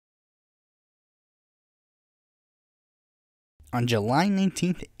On July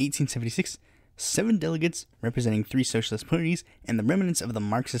 19th, 1876, 7 delegates representing 3 socialist parties and the remnants of the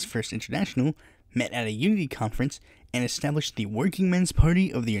Marxist First International met at a unity conference and established the Working Men's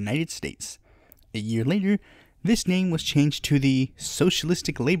Party of the United States. A year later, this name was changed to the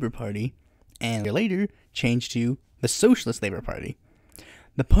Socialistic Labor Party, and a year later changed to the Socialist Labor Party.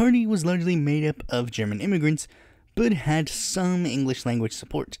 The party was largely made up of German immigrants, but had some English language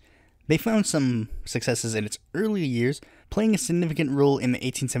support. They found some successes in its earlier years, playing a significant role in the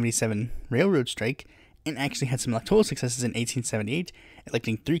 1877 railroad strike, and actually had some electoral successes in 1878,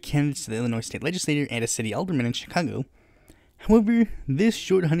 electing 3 candidates to the Illinois state legislature and a city alderman in Chicago. However, this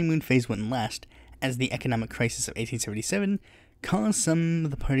short honeymoon phase wouldn't last, as the economic crisis of 1877 caused some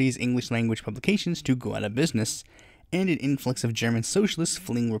of the party's English language publications to go out of business, and an influx of German socialists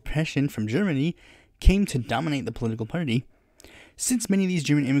fleeing repression from Germany came to dominate the political party. Since many of these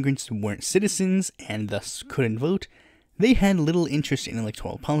German immigrants weren't citizens and thus couldn't vote, they had little interest in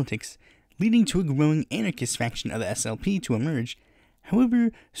electoral politics, leading to a growing anarchist faction of the SLP to emerge.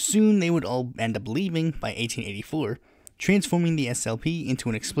 However, soon they would all end up leaving by 1884, transforming the SLP into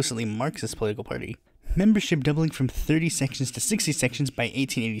an explicitly Marxist political party. Membership doubling from 30 sections to 60 sections by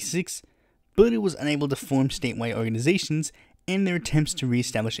 1886, but it was unable to form statewide organizations, and their attempts to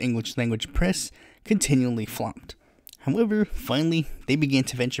re-establish English language press continually flopped. However, finally, they began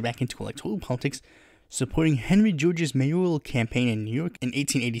to venture back into electoral politics, supporting Henry George's mayoral campaign in New York in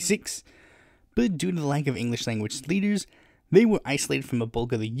 1886, but due to the lack of English language leaders, they were isolated from a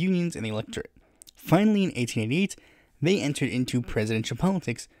bulk of the unions and the electorate. Finally, in 1888, they entered into presidential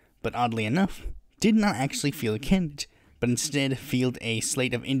politics, but oddly enough, did not actually field a candidate, but instead field a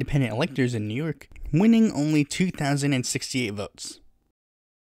slate of independent electors in New York, winning only 2,068 votes.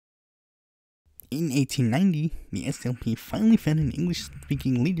 In 1890, the SLP finally found an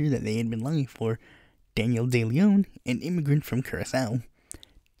English-speaking leader that they had been longing for, Daniel De Leon, an immigrant from Curacao.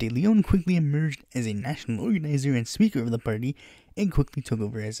 De Leon quickly emerged as a national organizer and speaker of the party, and quickly took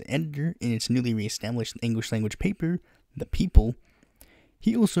over as editor in its newly re-established English-language paper, The People.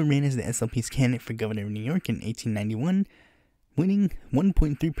 He also ran as the SLP's candidate for governor of New York in 1891, winning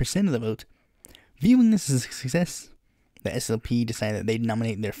 1.3% of the vote. Viewing this as a success, the SLP decided that they'd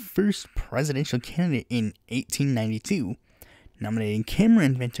nominate their first presidential candidate in 1892, nominating camera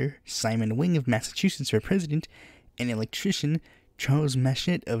inventor Simon Wing of Massachusetts for president and electrician Charles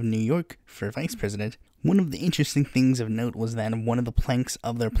Machette of New York for vice president. One of the interesting things of note was that one of the planks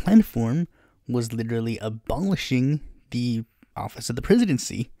of their platform was literally abolishing the office of the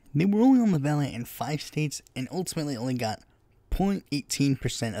presidency. They were only on the ballot in 5 states and ultimately only got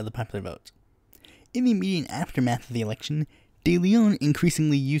 0.18% of the popular vote. In the immediate aftermath of the election, De Leon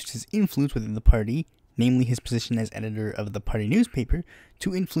increasingly used his influence within the party, namely his position as editor of the party newspaper,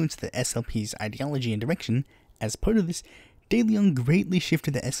 to influence the SLP's ideology and direction. As part of this, De Leon greatly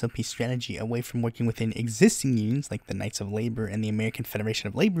shifted the SLP strategy away from working within existing unions like the Knights of Labor and the American Federation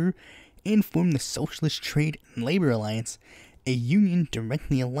of Labor, and formed the Socialist Trade and Labor Alliance, a union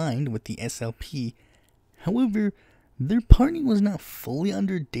directly aligned with the SLP. However, their party was not fully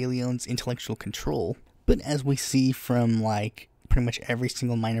under De Leon's intellectual control, but as we see from pretty much every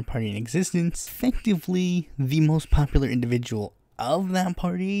single minor party in existence, effectively the most popular individual of that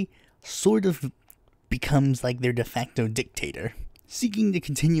party sort of becomes like their de facto dictator. Seeking to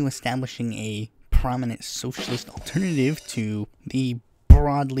continue establishing a prominent socialist alternative to the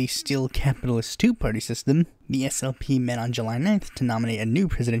broadly still capitalist two-party system, the SLP met on July 9th to nominate a new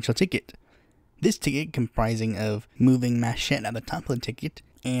presidential ticket. This ticket, comprising of moving Machette at the top of the ticket,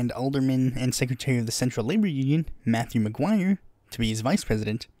 and Alderman and Secretary of the Central Labor Union, Matthew McGuire, to be his vice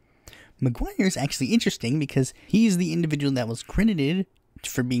president. McGuire is actually interesting because he's the individual that was credited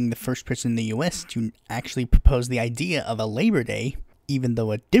for being the first person in the US to actually propose the idea of a Labor Day, even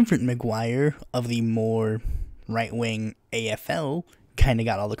though a different McGuire of the more right-wing AFL kind of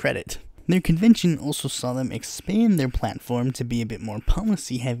got all the credit. Their convention also saw them expand their platform to be a bit more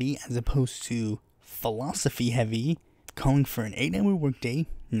policy-heavy as opposed to philosophy-heavy, calling for an 8-hour workday,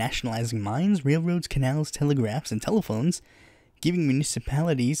 nationalizing mines, railroads, canals, telegraphs, and telephones, giving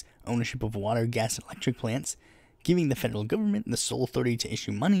municipalities ownership of water, gas, and electric plants, giving the federal government the sole authority to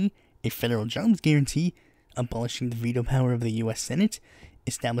issue money, a federal jobs guarantee, abolishing the veto power of the U.S. Senate,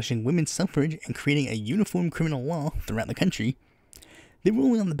 establishing women's suffrage, and creating a uniform criminal law throughout the country. They were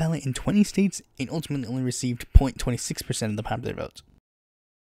only on the ballot in 20 states and ultimately only received 0.26% of the popular vote.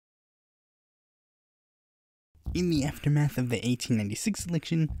 In the aftermath of the 1896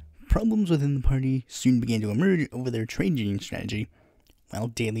 election, problems within the party soon began to emerge over their trade union strategy. While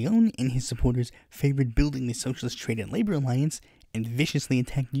De Leon and his supporters favored building the Socialist Trade and Labor Alliance and viciously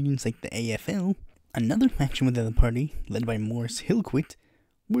attacked unions like the AFL, Another faction within the party, led by Morris Hillquit,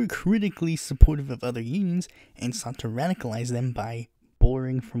 were critically supportive of other unions and sought to radicalize them by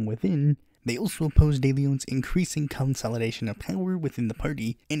boring from within. They also opposed De Leon's increasing consolidation of power within the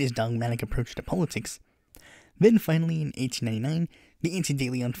party and his dogmatic approach to politics. Then finally, in 1899, the anti-De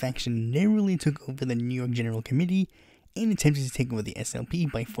Leon faction narrowly took over the New York General Committee and attempted to take over the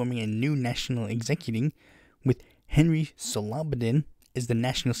SLP by forming a new national executive with Henry Solobodin as the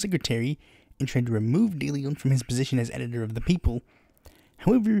national secretary and tried to remove De Leon from his position as editor of the People.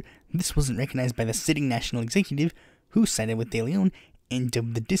 However, this wasn't recognized by the sitting national executive, who sided with De Leon and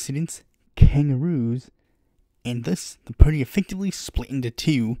dubbed the dissidents kangaroos, and thus the party effectively split into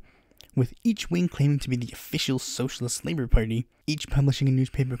two, with each wing claiming to be the official Socialist Labor Party, each publishing a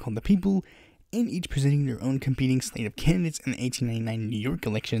newspaper called The People, and each presenting their own competing slate of candidates in the 1899 New York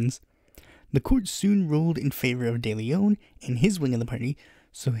elections. The court soon ruled in favor of De Leon and his wing of the party,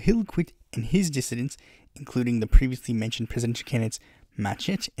 so Hillquit and his dissidents, including the previously mentioned presidential candidates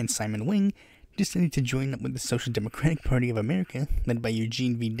Matchett and Simon Wing, decided to join up with the Social Democratic Party of America, led by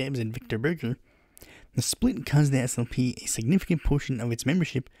Eugene V. Debs and Victor Berger. The split caused the SLP a significant portion of its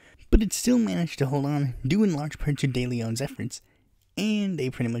membership, but it still managed to hold on, due in large part to De Leon's efforts. And they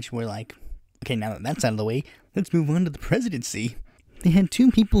pretty much were like, okay, now that that's out of the way, let's move on to the presidency. They had two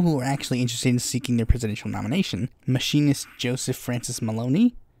people who were actually interested in seeking their presidential nomination: machinist Joseph Francis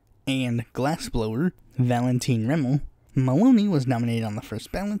Maloney and glassblower Valentine Remmel. Maloney was nominated on the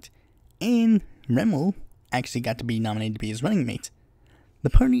first ballot, and Remmel actually got to be nominated to be his running mate. The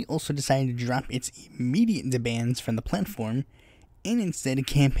party also decided to drop its immediate demands from the platform, and instead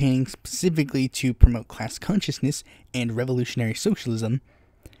campaigning specifically to promote class consciousness and revolutionary socialism.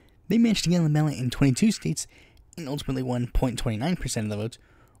 They managed to get on the ballot in 22 states, and ultimately won 0.29% of the votes,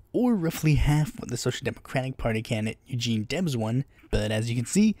 or roughly half what the Social Democratic Party candidate Eugene Debs won. But as you can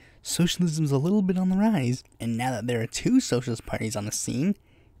see, socialism's a little bit on the rise, and now that there are two socialist parties on the scene,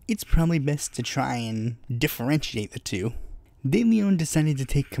 it's probably best to try and differentiate the two. De Leon decided to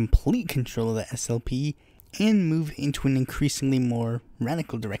take complete control of the SLP and move into an increasingly more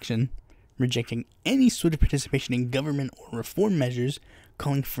radical direction, rejecting any sort of participation in government or reform measures,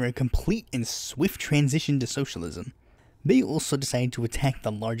 calling for a complete and swift transition to socialism. They also decided to attack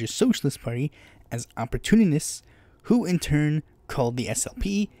the larger Socialist Party as opportunists, who in turn called the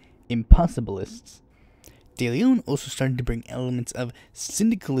SLP impossibilists. De Leon also started to bring elements of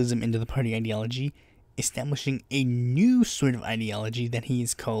syndicalism into the party ideology, establishing a new sort of ideology that he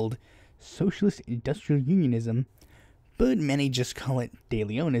has called Socialist Industrial Unionism, but many just call it De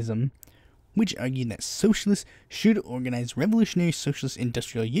Leonism, which argued that socialists should organize revolutionary socialist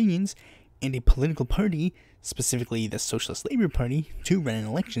industrial unions and a political party, specifically the Socialist Labor Party, to run in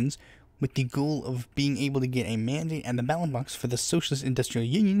elections, with the goal of being able to get a mandate at the ballot box for the socialist industrial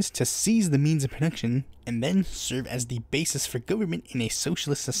unions to seize the means of production and then serve as the basis for government in a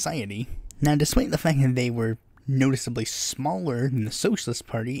socialist society. Now, despite the fact that they were noticeably smaller than the Socialist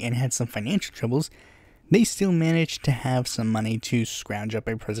Party and had some financial troubles, they still managed to have some money to scrounge up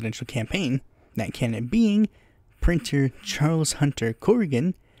a presidential campaign, that candidate being printer Charles Hunter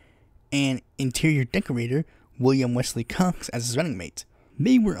Corrigan and interior decorator William Wesley Cox as his running mate.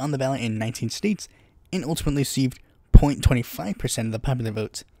 They were on the ballot in 19 states and ultimately received 0.25% of the popular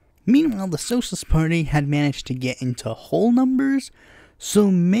votes. Meanwhile, the Socialist Party had managed to get into whole numbers, so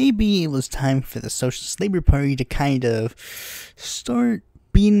maybe it was time for the Socialist Labor Party to kind of start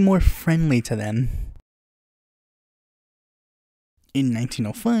being more friendly to them. In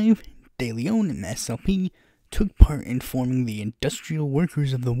 1905, De Leon and the SLP took part in forming the Industrial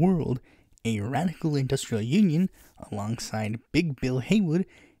Workers of the World, a radical industrial union alongside Big Bill Haywood,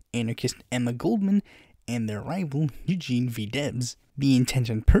 anarchist Emma Goldman, and their rival Eugene V. Debs. The intent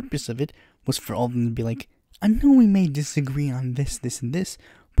and purpose of it was for all of them to be like, I know we may disagree on this, and this,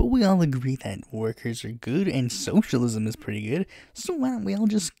 but we all agree that workers are good and socialism is pretty good, so why don't we all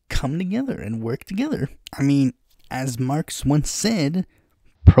just come together and work together? I mean, as Marx once said,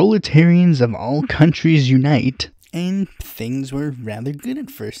 proletarians of all countries unite, and things were rather good at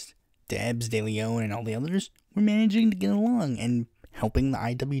first. Debs, De Leon, and all the others were managing to get along and helping the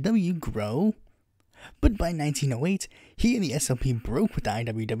IWW grow. But by 1908, he and the SLP broke with the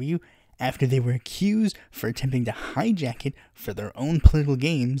IWW after they were accused for attempting to hijack it for their own political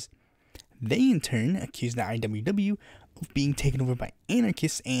gains. They in turn accused the IWW of being taken over by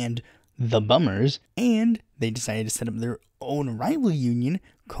anarchists and the Bummers, and they decided to set up their own rival union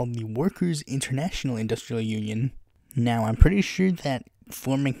called the Workers' International Industrial Union. Now, I'm pretty sure that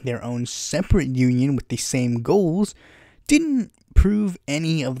forming their own separate union with the same goals didn't prove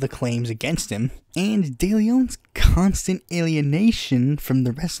any of the claims against him, and De Leon's constant alienation from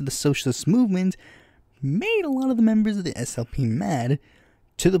the rest of the socialist movement made a lot of the members of the SLP mad,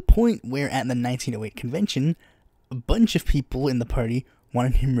 to the point where at the 1908 convention, a bunch of people in the party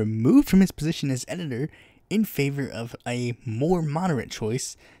wanted him removed from his position as editor in favor of a more moderate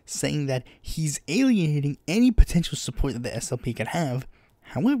choice, saying that he's alienating any potential support that the SLP could have.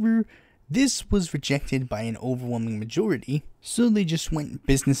 However, this was rejected by an overwhelming majority, so they just went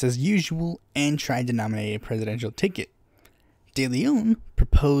business as usual and tried to nominate a presidential ticket. De Leon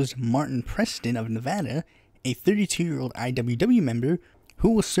proposed Martin Preston of Nevada, a 32-year-old IWW member who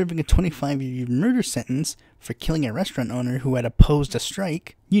was serving a 25-year murder sentence for killing a restaurant owner who had opposed a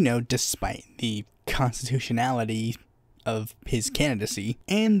strike, despite the constitutionality of his candidacy,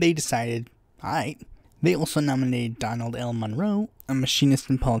 and they decided, alright. They also nominated Donald L. Monroe, a machinist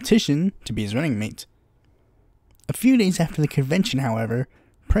and politician, to be his running mate. A few days after the convention, however,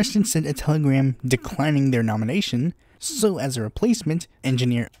 Preston sent a telegram declining their nomination, so as a replacement,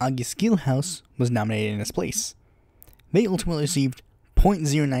 engineer August Gillhouse was nominated in his place. They ultimately received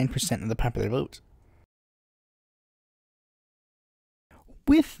 0.09% of the popular vote.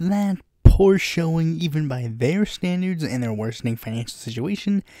 With that poor showing even by their standards and their worsening financial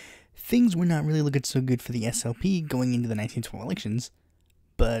situation, things were not really looking so good for the SLP going into the 1912 elections.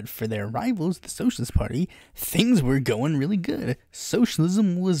 But for their rivals, the Socialist Party, things were going really good.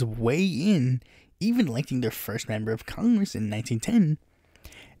 Socialism was way in, even electing their first member of Congress in 1910.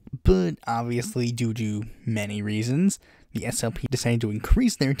 But obviously, due to many reasons, the SLP decided to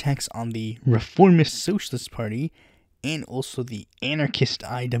increase their attacks on the reformist Socialist Party and also the anarchist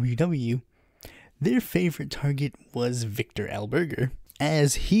IWW. Their favorite target was Victor L. Berger,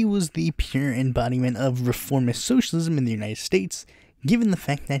 as he was the pure embodiment of reformist socialism in the United States, given the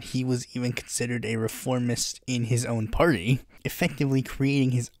fact that he was even considered a reformist in his own party, effectively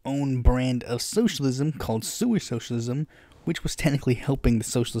creating his own brand of socialism called sewer socialism, which was technically helping the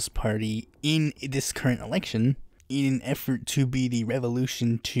Socialist Party in this current election. In an effort to be the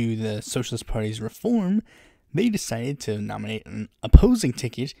revolution to the Socialist Party's reform, they decided to nominate an opposing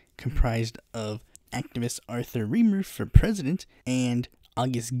ticket comprised of activist Arthur Reamer for president and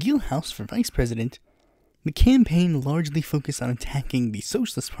August Gillhouse for vice president. The campaign largely focused on attacking the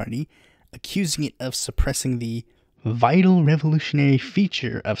Socialist Party, accusing it of suppressing the vital revolutionary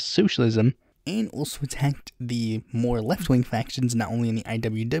feature of socialism, and also attacked the more left-wing factions not only in the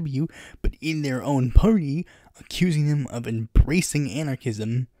IWW, but in their own party, accusing them of embracing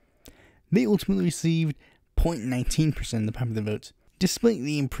anarchism. They ultimately received 0.19% of the popular vote. Despite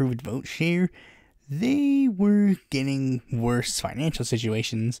the improved vote share, they were getting worse financial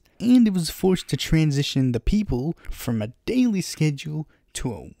situations, and it was forced to transition the people from a daily schedule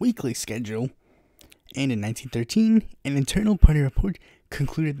to a weekly schedule. And in 1913, an internal party report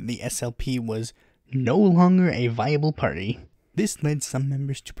concluded that the SLP was no longer a viable party. This led some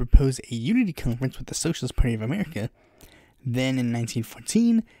members to propose a unity conference with the Socialist Party of America. Then in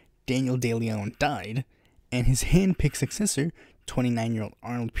 1914, Daniel De Leon died, and his hand-picked successor, 29-year-old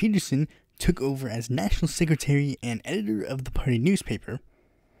Arnold Peterson, took over as national secretary and editor of the party newspaper.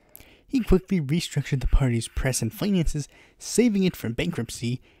 He quickly restructured the party's press and finances, saving it from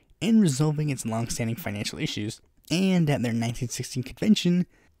bankruptcy and resolving its long-standing financial issues. And at their 1916 convention,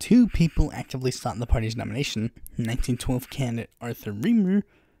 two people actively sought the party's nomination: 1912 candidate Arthur Reamer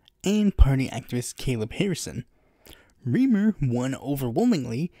and party activist Caleb Harrison. Reamer won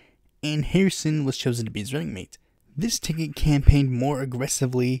overwhelmingly, and Harrison was chosen to be his running mate. This ticket campaigned more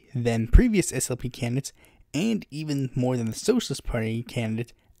aggressively than previous SLP candidates, and even more than the Socialist Party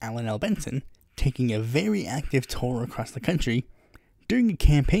candidate Allen L. Benson, taking a very active tour across the country. During a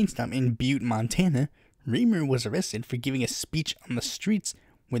campaign stop in Butte, Montana, Reamer was arrested for giving a speech on the streets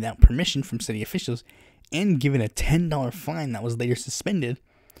without permission from city officials and given a $10 fine that was later suspended,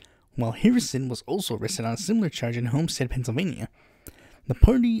 while Harrison was also arrested on a similar charge in Homestead, Pennsylvania. The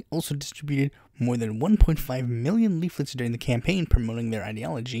party also distributed more than 1.5 million leaflets during the campaign promoting their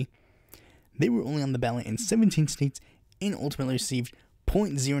ideology. They were only on the ballot in 17 states and ultimately received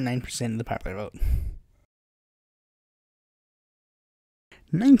 0.09% of the popular vote.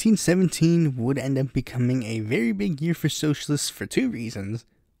 1917 would end up becoming a very big year for socialists for two reasons.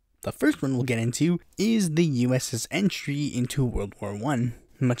 The first one we'll get into is the US's entry into World War I.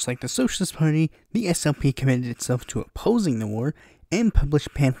 Much like the Socialist Party, the SLP committed itself to opposing the war and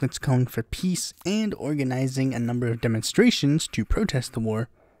published pamphlets calling for peace and organizing a number of demonstrations to protest the war.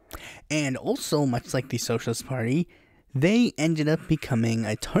 And also, much like the Socialist Party, they ended up becoming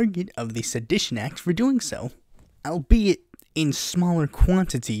a target of the Sedition Act for doing so, albeit in smaller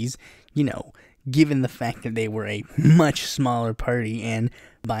quantities, given the fact that they were a much smaller party and,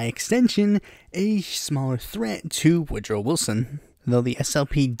 by extension, a smaller threat to Woodrow Wilson. though the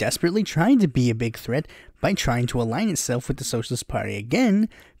SLP desperately tried to be a big threat by trying to align itself with the Socialist Party again,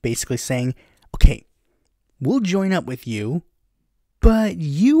 basically saying, okay, we'll join up with you, but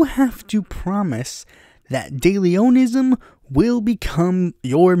you have to promise that De Leonism will become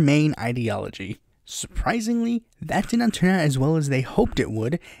your main ideology. Surprisingly, that did not turn out as well as they hoped it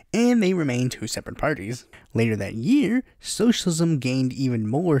would, and they remained two separate parties. Later that year, socialism gained even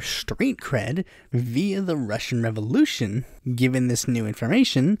more street cred via the Russian Revolution. Given this new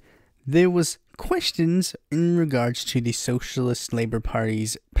information, there was questions in regards to the Socialist Labor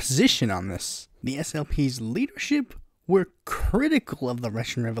Party's position on this. The SLP's leadership were critical of the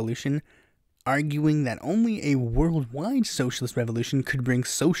Russian Revolution, arguing that only a worldwide socialist revolution could bring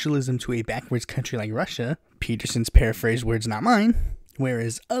socialism to a backwards country like Russia. Peterson's paraphrased words, not mine.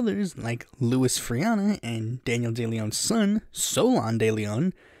 Whereas others, like Louis Freana and Daniel De Leon's son, Solon De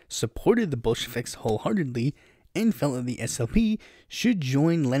Leon, supported the Bolsheviks wholeheartedly and felt that the SLP should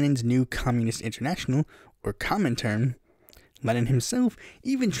join Lenin's new Communist International, or Comintern. Lenin himself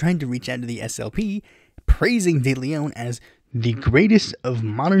even tried to reach out to the SLP, praising De Leon as the greatest of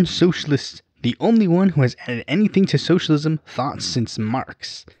modern socialists, the only one who has added anything to socialism thought since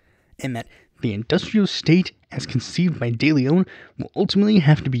Marx, and that the industrial state as conceived by De Leon will ultimately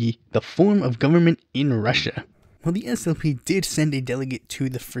have to be the form of government in Russia. While the SLP did send a delegate to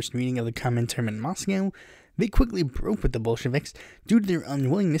the first meeting of the Comintern in Moscow, they quickly broke with the Bolsheviks due to their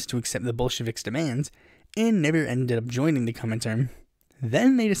unwillingness to accept the Bolsheviks' demands, and never ended up joining the Comintern.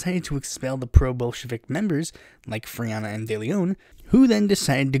 Then they decided to expel the pro-Bolshevik members, like Freana and De Leon, who then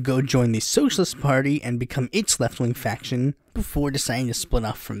decided to go join the Socialist Party and become its left-wing faction, before deciding to split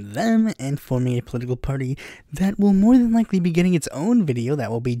off from them and forming a political party that will more than likely be getting its own video that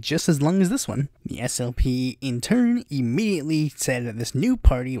will be just as long as this one. The SLP, in turn, immediately said that this new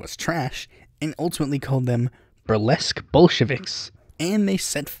party was trash, and ultimately called them Burlesque Bolsheviks. And they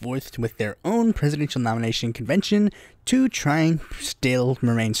set forth with their own presidential nomination convention to try and still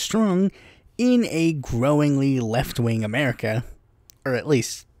remain strong in a growingly left-wing America. Or at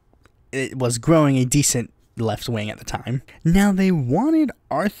least, it was growing a decent left wing at the time. Now, they wanted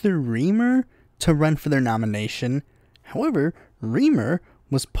Arthur Reamer to run for their nomination. However, Reamer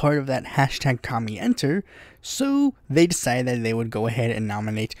was part of that hashtag #CommieEnter, so they decided that they would go ahead and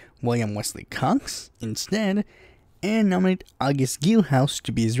nominate William Wesley Cox instead, and nominate August Gilhouse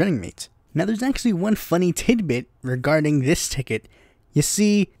to be his running mate. Now, there's actually one funny tidbit regarding this ticket. You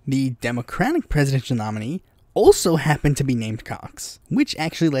see, the Democratic presidential nominee also happened to be named Cox, which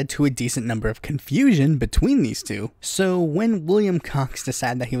actually led to a decent number of confusion between these two. So when William Cox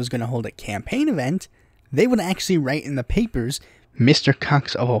decided that he was going to hold a campaign event, they would actually write in the papers, Mr.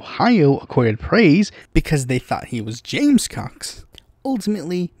 Cox of Ohio accorded praise, because they thought he was James Cox.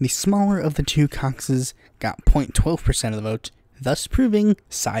 Ultimately, the smaller of the two Coxes got 0.12% of the vote, thus proving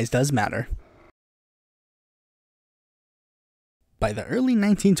size does matter. By the early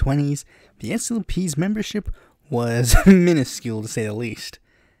 1920s, the SLP's membership was minuscule to say the least,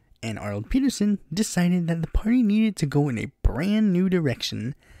 and Arnold Peterson decided that the party needed to go in a brand new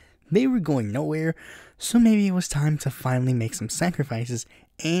direction. They were going nowhere, so maybe it was time to finally make some sacrifices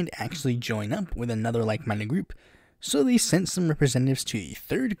and actually join up with another like-minded group. So they sent some representatives to the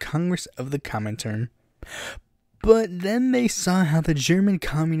Third Congress of the Comintern. But then they saw how the German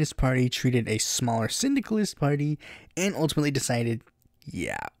Communist Party treated a smaller syndicalist party and ultimately decided,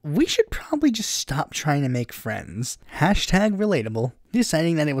 yeah, we should probably just stop trying to make friends. Hashtag relatable,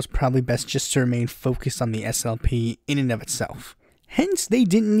 deciding that it was probably best just to remain focused on the SLP in and of itself. Hence, they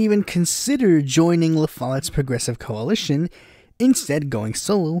didn't even consider joining La Follette's Progressive Coalition, instead going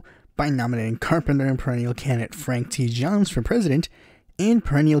solo by nominating Carpenter and perennial candidate Frank T. Johns for president and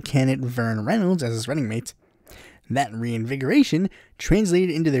perennial candidate Vern Reynolds as his running mate. That reinvigoration translated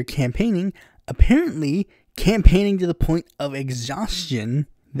into their campaigning, apparently campaigning to the point of exhaustion.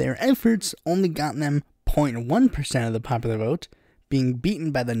 Their efforts only got them 0.1% of the popular vote, being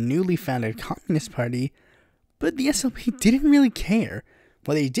beaten by the newly founded Communist Party, but the SLP didn't really care.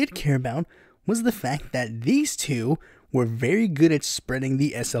 What they did care about was the fact that these two were very good at spreading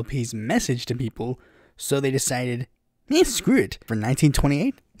the SLP's message to people, so they decided, screw it. For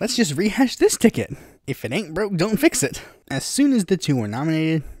 1928, let's just rehash this ticket. If it ain't broke, don't fix it. As soon as the two were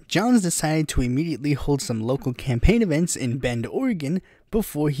nominated, Johns decided to immediately hold some local campaign events in Bend, Oregon,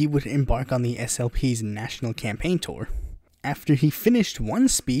 before he would embark on the SLP's national campaign tour. After he finished one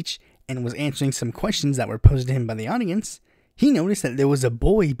speech and was answering some questions that were posed to him by the audience, he noticed that there was a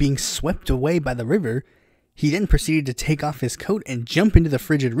boy being swept away by the river. He then proceeded to take off his coat and jump into the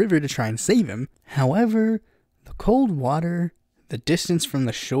frigid river to try and save him. However, the cold water, the distance from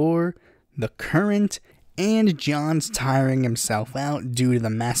the shore, the current, and John's tiring himself out due to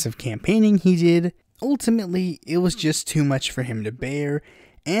the massive campaigning he did. Ultimately, it was just too much for him to bear,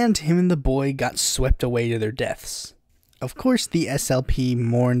 and him and the boy got swept away to their deaths. Of course, the SLP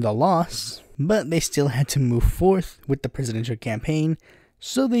mourned the loss, but they still had to move forth with the presidential campaign,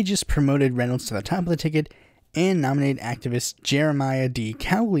 so they just promoted Reynolds to the top of the ticket and nominated activist Jeremiah D.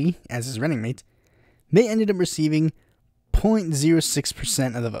 Cowley as his running mate. They ended up receiving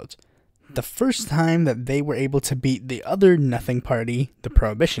 0.06% of the vote, the first time that they were able to beat the other nothing party, the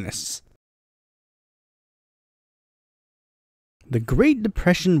Prohibitionists. The Great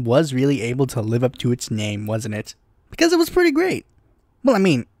Depression was really able to live up to its name, wasn't it? Because it was pretty great. Well, I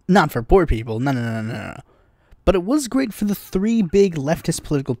mean, not for poor people, no. But it was great for the three big leftist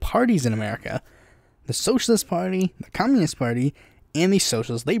political parties in America: the Socialist Party, the Communist Party, and the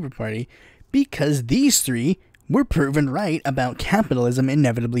Socialist Labor Party, because these three were proven right about capitalism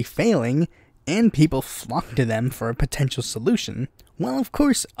inevitably failing, and people flocked to them for a potential solution. While of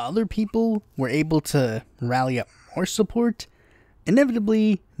course other people were able to rally up more support,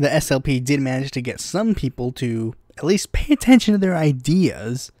 inevitably the SLP did manage to get some people to at least pay attention to their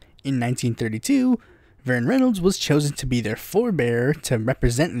ideas. In 1932, Vern Reynolds was chosen to be their forebearer to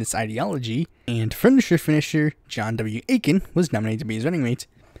represent this ideology, and furniture finisher John W. Aiken was nominated to be his running mate.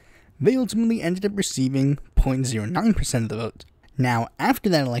 They ultimately ended up receiving 0.09% of the vote. Now, after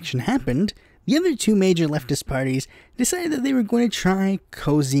that election happened, the other two major leftist parties decided that they were going to try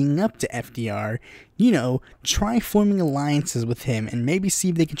cozying up to FDR, try forming alliances with him and maybe see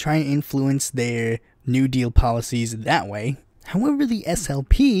if they could try and influence their New Deal policies that way. However, the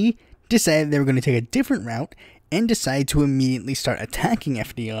SLP decided they were going to take a different route and decided to immediately start attacking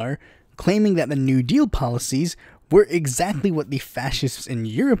FDR, claiming that the New Deal policies were exactly what the fascists in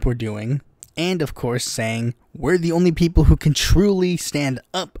Europe were doing, and of course saying, we're the only people who can truly stand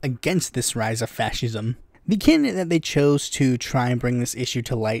up against this rise of fascism. The candidate that they chose to try and bring this issue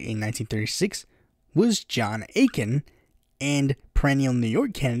to light in 1936 was John Aiken, and perennial New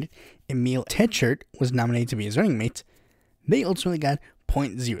York candidate Emil Tetchert was nominated to be his running mate. They ultimately got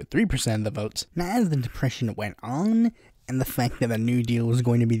 0.03% of the votes. Now, as the Depression went on, and the fact that the New Deal was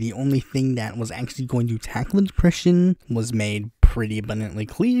going to be the only thing that was actually going to tackle the Depression was made pretty abundantly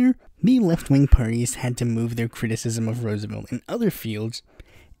clear, the left-wing parties had to move their criticism of Roosevelt in other fields,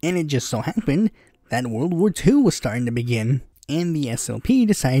 and it just so happened that World War II was starting to begin, and the SLP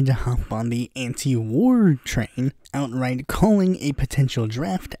decided to hop on the anti-war train, outright calling a potential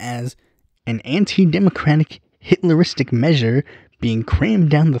draft as an anti-democratic, Hitleristic measure being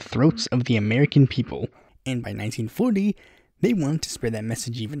crammed down the throats of the American people. And by 1940, they wanted to spread that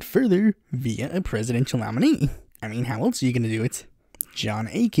message even further via a presidential nominee. I mean, how else are you going to do it? John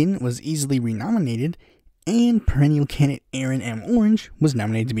Aiken was easily renominated, and perennial candidate Aaron M. Orange was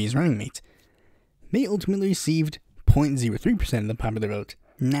nominated to be his running mate. They ultimately received 0.03% of the popular vote.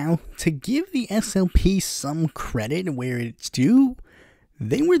 Now, to give the SLP some credit where it's due,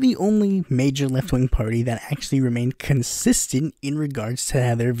 they were the only major left-wing party that actually remained consistent in regards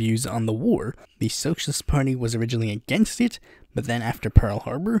to their views on the war. The Socialist Party was originally against it, but then after Pearl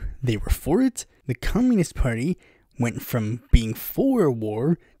Harbor, they were for it. The Communist Party went from being for a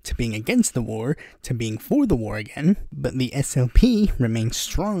war to being against the war to being for the war again, but the SLP remained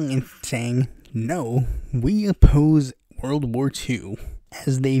strong in saying, no, we oppose World War II,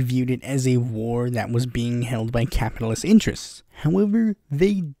 as they viewed it as a war that was being held by capitalist interests. However,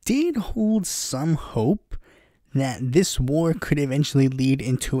 they did hold some hope that this war could eventually lead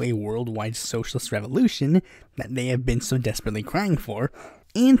into a worldwide socialist revolution that they have been so desperately crying for,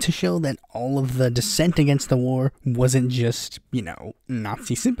 and to show that all of the dissent against the war wasn't just,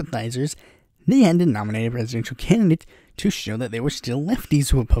 Nazi sympathizers. They had to nominate a presidential candidate to show that they were still lefties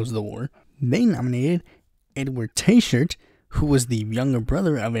who opposed the war. They nominated Edward Tetchert, who was the younger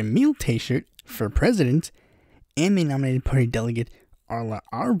brother of Emil Tetchert, for president, and they nominated party delegate Arla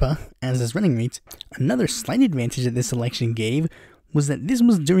Arba as his running mate. Another slight advantage that this election gave was that this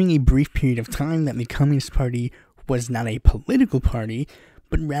was during a brief period of time that the Communist Party was not a political party,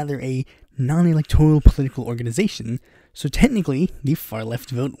 but rather a non-electoral political organization, so technically the far-left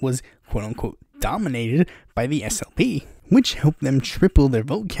vote was quote-unquote dominated by the SLP, which helped them triple their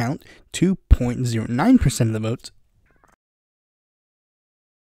vote count to 0.09% of the vote.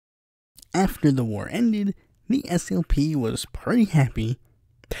 After the war ended, the SLP was pretty happy,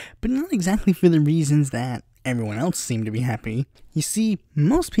 but not exactly for the reasons that everyone else seemed to be happy. You see,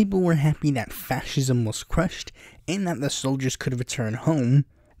 most people were happy that fascism was crushed and that the soldiers could return home.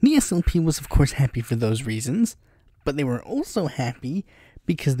 The SLP was of course happy for those reasons, but they were also happy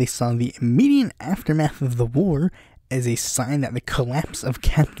because they saw the immediate aftermath of the war as a sign that the collapse of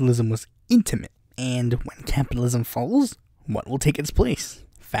capitalism was intimate. And when capitalism falls, what will take its place?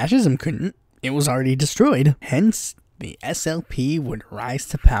 Fascism couldn't. It was already destroyed. Hence, the SLP would rise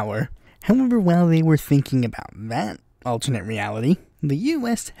to power. However, while they were thinking about that alternate reality, the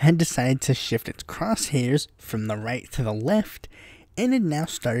US had decided to shift its crosshairs from the right to the left, and had now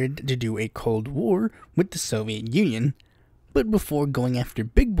started to do a Cold War with the Soviet Union. But before going after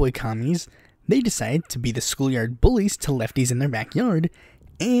big boy commies, they decided to be the schoolyard bullies to lefties in their backyard,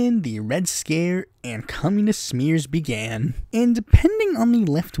 and the Red Scare and communist smears began. And depending on the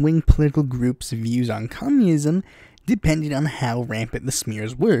left-wing political group's views on communism, depended on how rampant the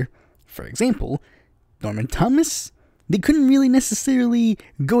smears were. For example, Norman Thomas, they couldn't really necessarily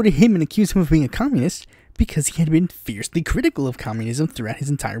go to him and accuse him of being a communist because he had been fiercely critical of communism throughout his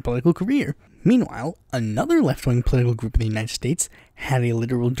entire political career. Meanwhile, another left-wing political group in the United States had a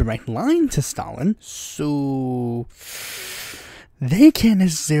literal direct line to Stalin, so they can't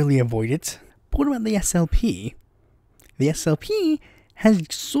necessarily avoid it. But what about the SLP? The SLP has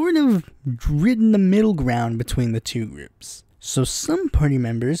sort of ridden the middle ground between the two groups. So some party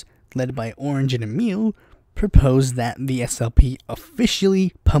members, led by Orange and Emile, proposed that the SLP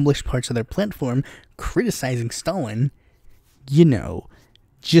officially publish parts of their platform criticizing Stalin,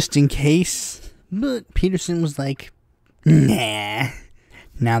 just in case. But Peterson was like, nah.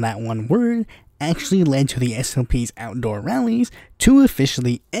 Now that one word actually led to the SLP's outdoor rallies to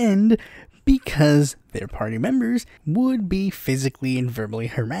officially end because their party members would be physically and verbally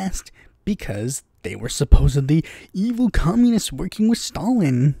harassed because they were supposedly evil communists working with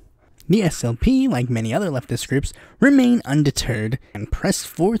Stalin. The SLP, like many other leftist groups, remained undeterred and pressed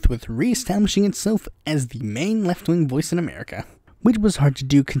forth with re-establishing itself as the main left-wing voice in America, which was hard to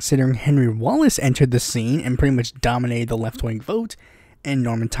do considering Henry Wallace entered the scene and pretty much dominated the left-wing vote, and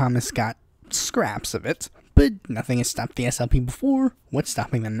Norman Thomas got scraps of it. But nothing has stopped the SLP before. What's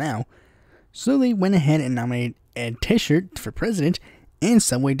stopping them now? So they went ahead and nominated Ed Tischert for president and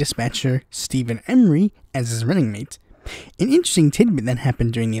subway dispatcher Stephen Emery as his running mate. An interesting tidbit that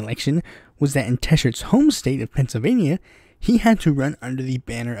happened during the election was that in Tischert's home state of Pennsylvania, he had to run under the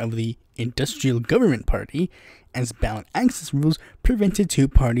banner of the Industrial Government Party, as ballot access rules prevented two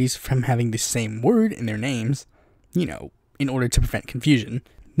parties from having the same word in their names, in order to prevent confusion.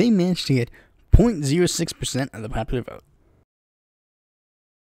 They managed to get 0.06% of the popular vote.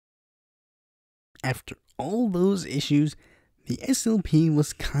 After all those issues, the SLP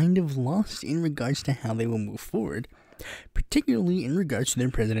was kind of lost in regards to how they will move forward, particularly in regards to their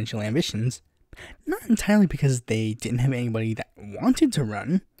presidential ambitions. Not entirely because they didn't have anybody that wanted to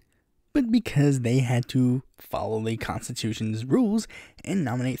run, but because they had to follow the Constitution's rules and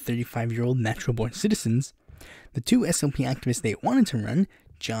nominate 35-year-old natural-born citizens. The two SLP activists they wanted to run,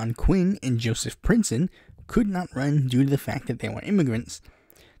 John Quinn and Joseph Princeton, could not run due to the fact that they were immigrants.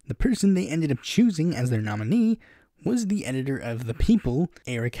 The person they ended up choosing as their nominee was the editor of The People,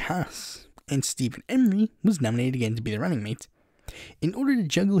 Eric Haas, and Stephen Emery was nominated again to be the running mate. In order to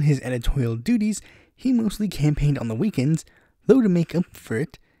juggle his editorial duties, he mostly campaigned on the weekends, though to make up for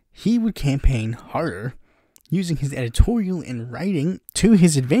it, he would campaign harder, using his editorial and writing to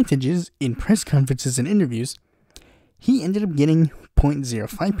his advantages in press conferences and interviews. He ended up getting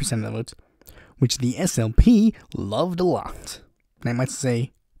 0.05% of the vote, which the SLP loved a lot. And I might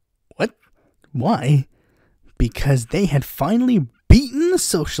say, what? Why? Because they had finally beaten the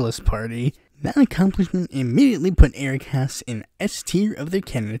Socialist Party. That accomplishment immediately put Eric Haas in S tier of their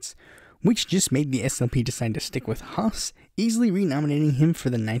candidates, which just made the SLP decide to stick with Haas, easily renominating him for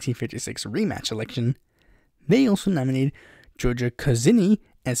the 1956 rematch election. They also nominated Georgia Koziny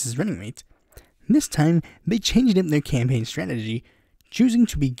as his running mate. This time, they changed up their campaign strategy, choosing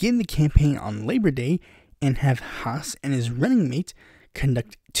to begin the campaign on Labor Day and have Haas and his running mate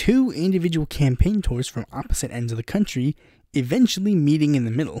conduct two individual campaign tours from opposite ends of the country, eventually meeting in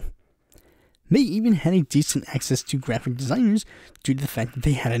the middle. They even had a decent access to graphic designers due to the fact that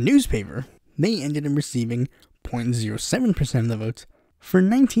they had a newspaper. They ended up receiving 0.07% of the vote. For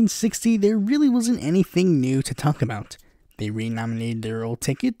 1960, there really wasn't anything new to talk about. They renominated their old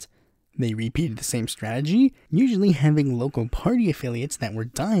ticket. They repeated the same strategy, usually having local party affiliates that were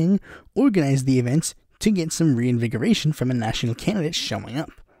dying organize the events to get some reinvigoration from a national candidate showing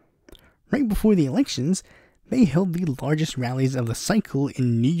up. Right before the elections, they held the largest rallies of the cycle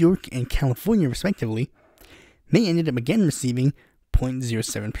in New York and California respectively. They ended up again receiving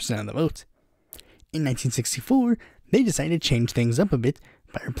 0.07% of the vote. In 1964, they decided to change things up a bit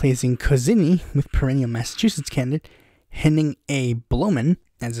by replacing Koziny with perennial Massachusetts candidate Henning A. Blomen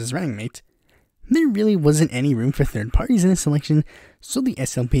as his running mate. There really wasn't any room for third parties in this election, so the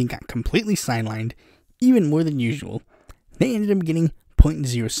SLP got completely sidelined, even more than usual. They ended up getting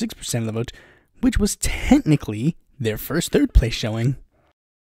 0.06% of the vote, which was technically their first third place showing.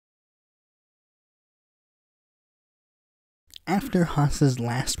 After Haas's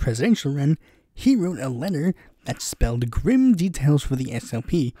last presidential run, he wrote a letter that spelled grim details for the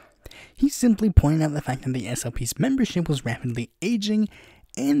SLP. He simply pointed out the fact that the SLP's membership was rapidly aging,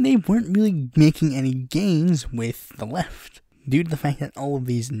 and they weren't really making any gains with the left, due to the fact that all of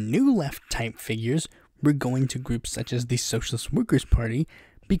these new left-type figures were going to groups such as the Socialist Workers' Party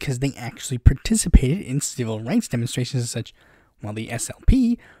because they actually participated in civil rights demonstrations and such, while the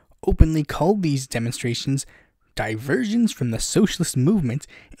SLP openly called these demonstrations diversions from the socialist movement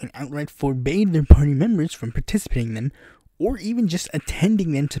and outright forbade their party members from participating in them or even just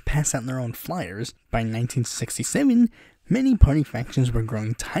attending them to pass out their own flyers. By 1967, many party factions were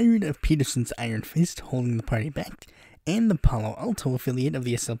growing tired of Peterson's iron fist holding the party back, and the Palo Alto affiliate of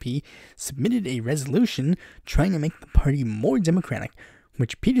the SLP submitted a resolution trying to make the party more democratic,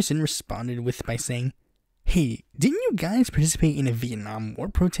 which Peterson responded with by saying, "Hey, didn't you guys participate in a Vietnam War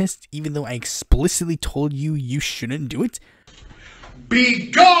protest even though I explicitly told you you shouldn't do it?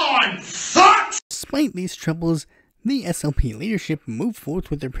 Be gone, fucks!" Despite these troubles, the SLP leadership moved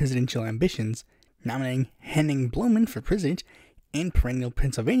forth with their presidential ambitions, nominating Henning Bloemen for president and perennial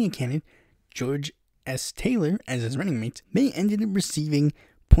Pennsylvania candidate George S. Taylor as his running mate. They ended up receiving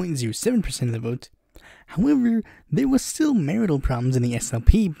 0.07% of the vote. However, there was still marital problems in the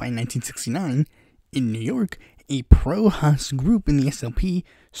SLP by 1969. In New York, a pro-Haas group in the SLP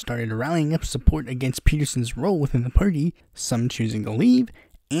started rallying up support against Peterson's role within the party, some choosing to leave,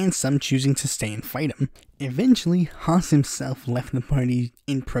 and some choosing to stay and fight him. Eventually, Haas himself left the party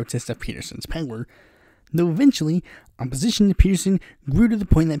in protest of Peterson's power, though eventually, opposition to Peterson grew to the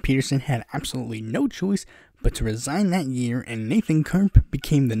point that Peterson had absolutely no choice but to resign that year, and Nathan Karp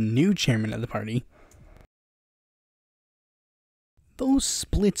became the new chairman of the party. Those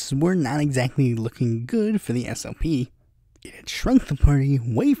splits were not exactly looking good for the SLP. It had shrunk the party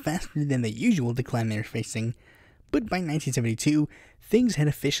way faster than the usual decline they were facing, but by 1972, things had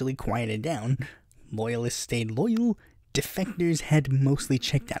officially quieted down. Loyalists stayed loyal, defectors had mostly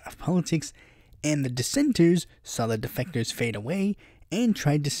checked out of politics, and the dissenters saw the defectors fade away and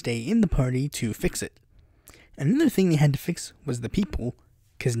tried to stay in the party to fix it. Another thing they had to fix was the people,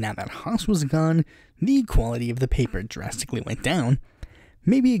 because now that Haas was gone, the quality of the paper drastically went down.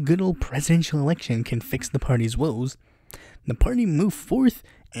 Maybe a good old presidential election can fix the party's woes. The party moved forth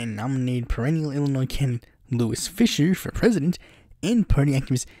and nominated perennial Illinois candidate Louis Fisher for president and party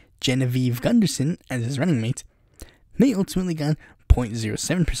activist Genevieve Gunderson as his running mate. They ultimately got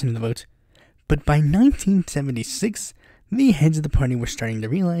 0.07% of the vote. But by 1976, the heads of the party were starting to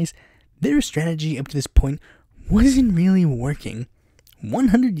realize their strategy up to this point wasn't really working.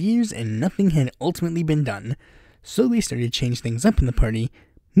 100 years and nothing had ultimately been done, so they started to change things up in the party,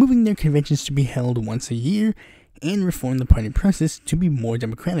 moving their conventions to be held once a year, and reform the party process to be more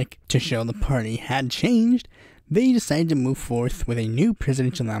democratic. To show the party had changed, they decided to move forth with a new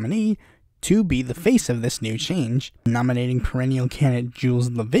presidential nominee to be the face of this new change, nominating perennial candidate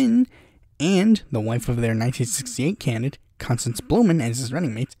Jules Levin and the wife of their 1968 candidate, Constance Bloemen, as his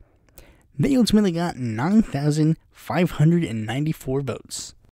running mate. They ultimately got 9,594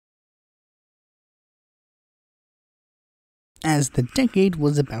 votes. As the decade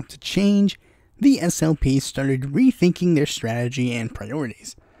was about to change, the SLP started rethinking their strategy and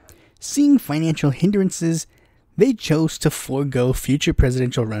priorities. Seeing financial hindrances, they chose to forego future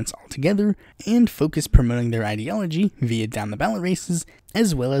presidential runs altogether and focus promoting their ideology via down-the-ballot races,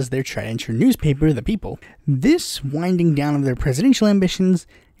 as well as their tried-and-true newspaper, The People. This winding down of their presidential ambitions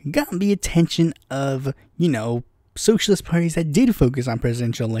got the attention of, socialist parties that did focus on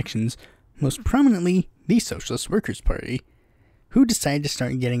presidential elections, most prominently the Socialist Workers' Party, who decided to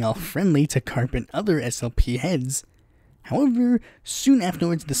start getting all friendly to Karp and other SLP heads. However, soon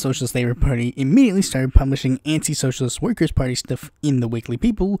afterwards, the Socialist Labor Party immediately started publishing anti-Socialist Workers' Party stuff in the Weekly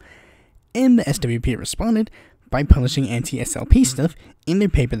People, and the SWP responded by publishing anti-SLP stuff in their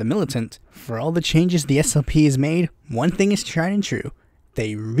paper The Militant. For all the changes the SLP has made, one thing is tried and true: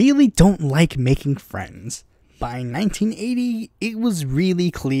 they really don't like making friends. By 1980, it was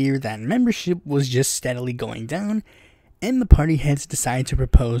really clear that membership was just steadily going down, and the party heads decided to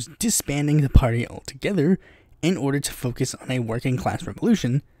propose disbanding the party altogether in order to focus on a working class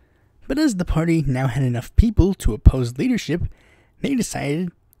revolution. But as the party now had enough people to oppose leadership, they decided,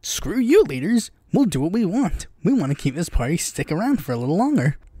 screw you leaders, we'll do what we want. We want to keep this party stick around for a little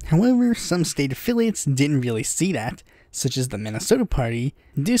longer. However, some state affiliates didn't really see that, such as the Minnesota Party,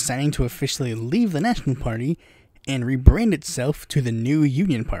 deciding to officially leave the National Party and rebrand itself to the New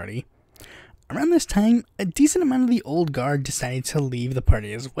Union Party. Around this time, a decent amount of the old guard decided to leave the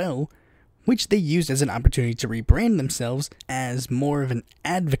party as well, which they used as an opportunity to rebrand themselves as more of an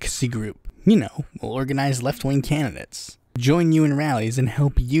advocacy group. We'll organize left-wing candidates, join you in rallies, and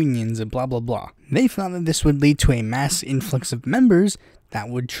help unions, and blah blah blah. They thought that this would lead to a mass influx of members that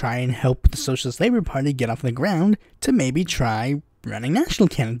would try and help the Socialist Labor Party get off the ground to maybe try running national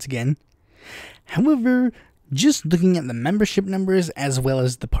candidates again. However, just looking at the membership numbers as well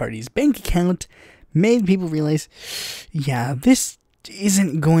as the party's bank account made people realize, yeah, this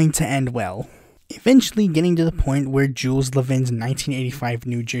isn't going to end well. Eventually getting to the point where Jules Levin's 1985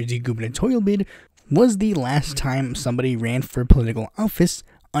 New Jersey gubernatorial bid was the last time somebody ran for political office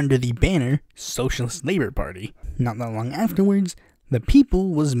under the banner Socialist Labor Party. Not that long afterwards, the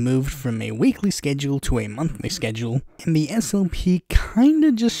People was moved from a weekly schedule to a monthly schedule, and the SLP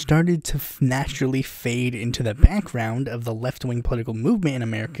kinda just started to naturally fade into the background of the left-wing political movement in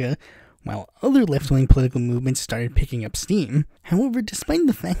America, while other left-wing political movements started picking up steam. However, despite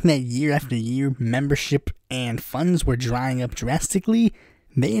the fact that year after year membership and funds were drying up drastically,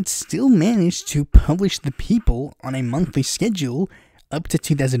 they had still managed to publish the People on a monthly schedule up to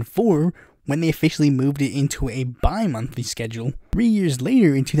 2004, when they officially moved it into a bi-monthly schedule. 3 years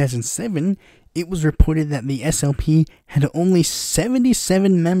later, in 2007, it was reported that the SLP had only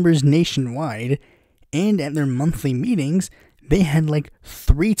 77 members nationwide, and at their monthly meetings, they had like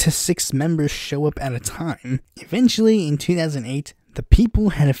 3 to 6 members show up at a time. Eventually, in 2008, the People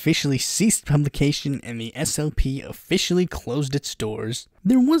had officially ceased publication and the SLP officially closed its doors.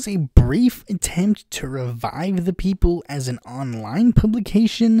 There was a brief attempt to revive the People as an online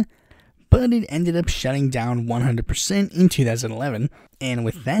publication, but it ended up shutting down 100% in 2011. And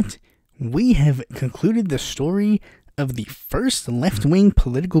with that, we have concluded the story of the first left-wing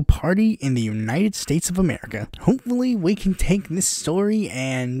political party in the United States of America. Hopefully we can take this story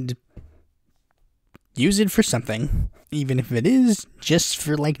and use it for something, even if it is just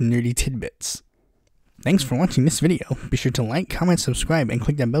for like nerdy tidbits. Thanks for watching this video. Be sure to like, comment, subscribe, and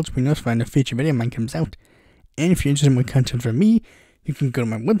click that bell to be notified when a future video of mine comes out. And if you're interested in more content from me, you can go to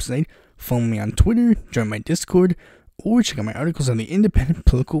my website, follow me on Twitter, join my Discord, or check out my articles on the Independent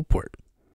Political Report.